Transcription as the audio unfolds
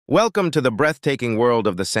Welcome to the breathtaking world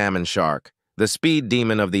of the salmon shark, the speed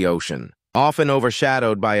demon of the ocean. Often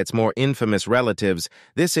overshadowed by its more infamous relatives,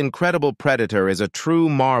 this incredible predator is a true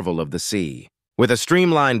marvel of the sea. With a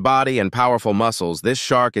streamlined body and powerful muscles, this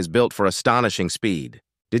shark is built for astonishing speed.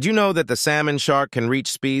 Did you know that the salmon shark can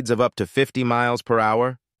reach speeds of up to 50 miles per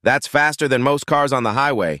hour? That's faster than most cars on the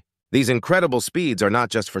highway. These incredible speeds are not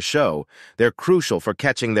just for show, they're crucial for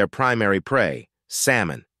catching their primary prey,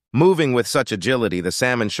 salmon. Moving with such agility, the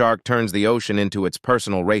salmon shark turns the ocean into its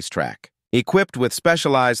personal racetrack. Equipped with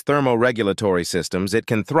specialized thermoregulatory systems, it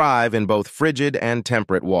can thrive in both frigid and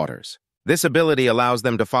temperate waters. This ability allows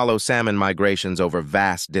them to follow salmon migrations over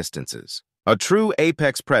vast distances. A true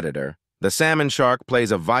apex predator, the salmon shark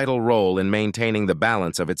plays a vital role in maintaining the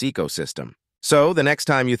balance of its ecosystem. So, the next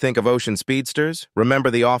time you think of ocean speedsters,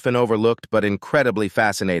 remember the often overlooked but incredibly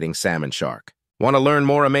fascinating salmon shark. Want to learn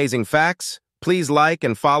more amazing facts? Please like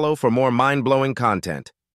and follow for more mind-blowing content.